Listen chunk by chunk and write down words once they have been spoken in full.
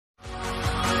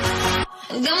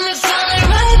It's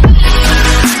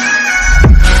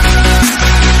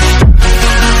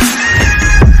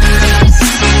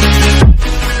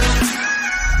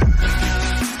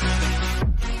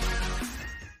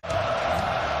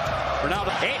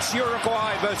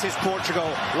Uruguay versus Portugal,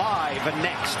 live and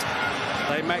next.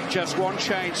 They make just one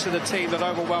change to the team that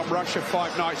overwhelmed Russia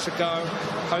 5 nights ago.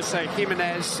 Jose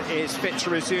Jimenez is fit to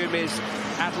resume his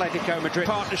Atletico Madrid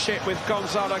partnership with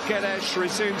Gonzalo Guedes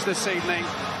resumes this evening.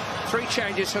 3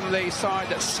 changes from the side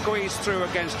that squeezed through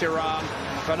against Iran.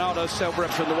 Bernardo Silva.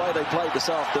 From the way they played this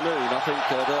afternoon, I think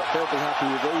they'll be happy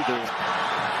with either.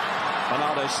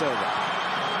 Bernardo Silva.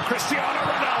 Cristiano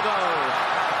Ronaldo.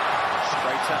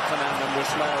 Straight up Fernando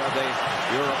Muslera, the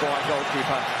Uruguay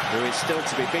goalkeeper, who is still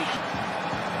to be beaten.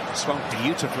 Swung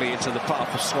beautifully into the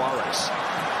path of Suarez.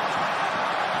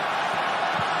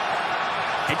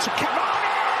 Into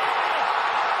Cavani!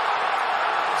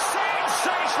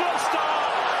 Sensational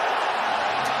start!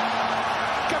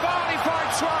 Cavani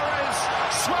finds Suarez.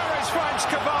 Suarez finds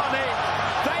Cavani.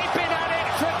 They've been at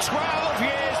it for 12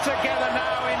 years together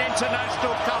now in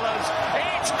international colours.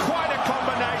 It's quite a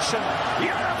combination.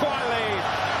 Uruguay lead.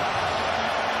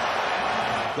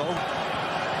 Goal.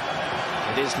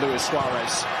 It is Luis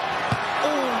Suarez.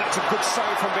 Oh, that's a good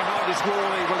save from behind his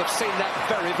wall. He will have seen that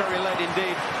very, very late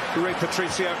indeed. Rui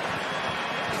Patricio.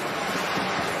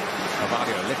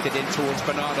 Carvalho lifted in towards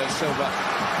Bernardo Silva.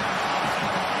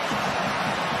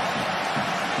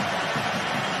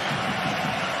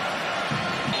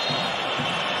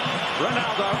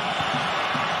 Ronaldo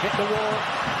hit the wall.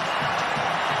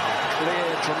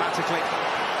 Cleared dramatically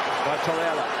by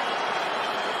Torreira.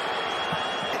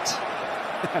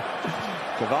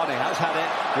 Cavani has had it.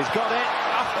 He's got it.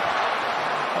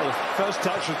 Well, the first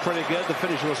touch was pretty good. The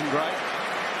finish wasn't great.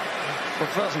 Well,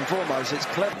 first and foremost, it's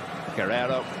clever.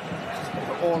 Guerrero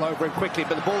all over him quickly,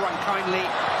 but the ball ran kindly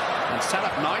and set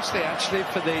up nicely, actually,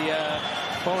 for the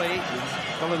volley.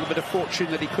 Got a little bit of fortune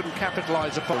that he couldn't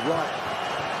capitalise upon. Right.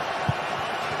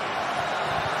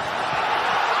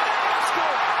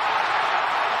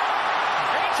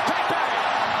 It's Pepe.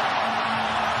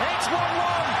 It's 1-1.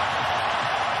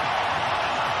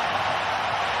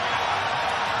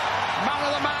 Man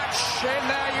of the match in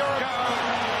there, Uruguay.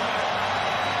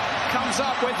 Comes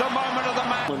up with the moment of the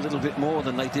match. A little bit more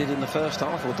than they did in the first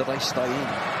half, or did they stay in?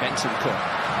 Benson Cook.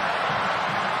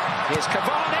 Here's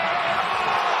Cavani.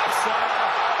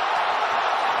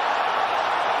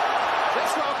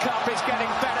 This World Cup is getting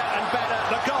better and better.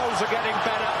 The goals are getting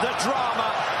better. The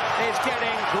drama is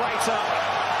getting greater.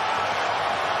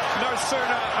 No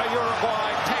sooner are Uruguay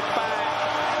pegged back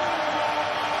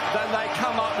than they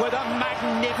come up with a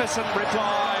magnificent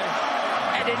reply.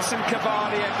 Edinson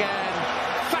Cavani again.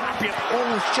 Fabulous.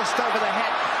 Almost just over the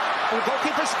head. The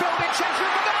goalkeeper spilled it. Chance for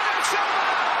Bernardo Silva.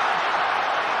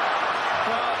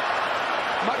 Well,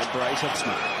 much greater.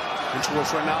 And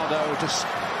towards Ronaldo, just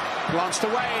glanced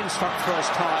away and struck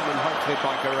first time, and hopefully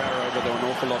by Guerrero, but there were an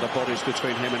awful lot of bodies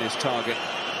between him and his target.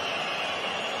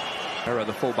 Guerrero,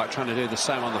 the fullback, trying to do the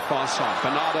same on the far side.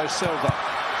 Bernardo Silva.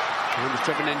 He was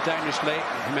driven in dangerously.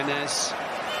 Jimenez,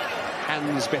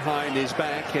 hands behind his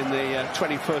back in the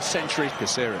 21st century.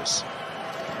 Caceres.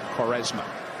 Quaresma.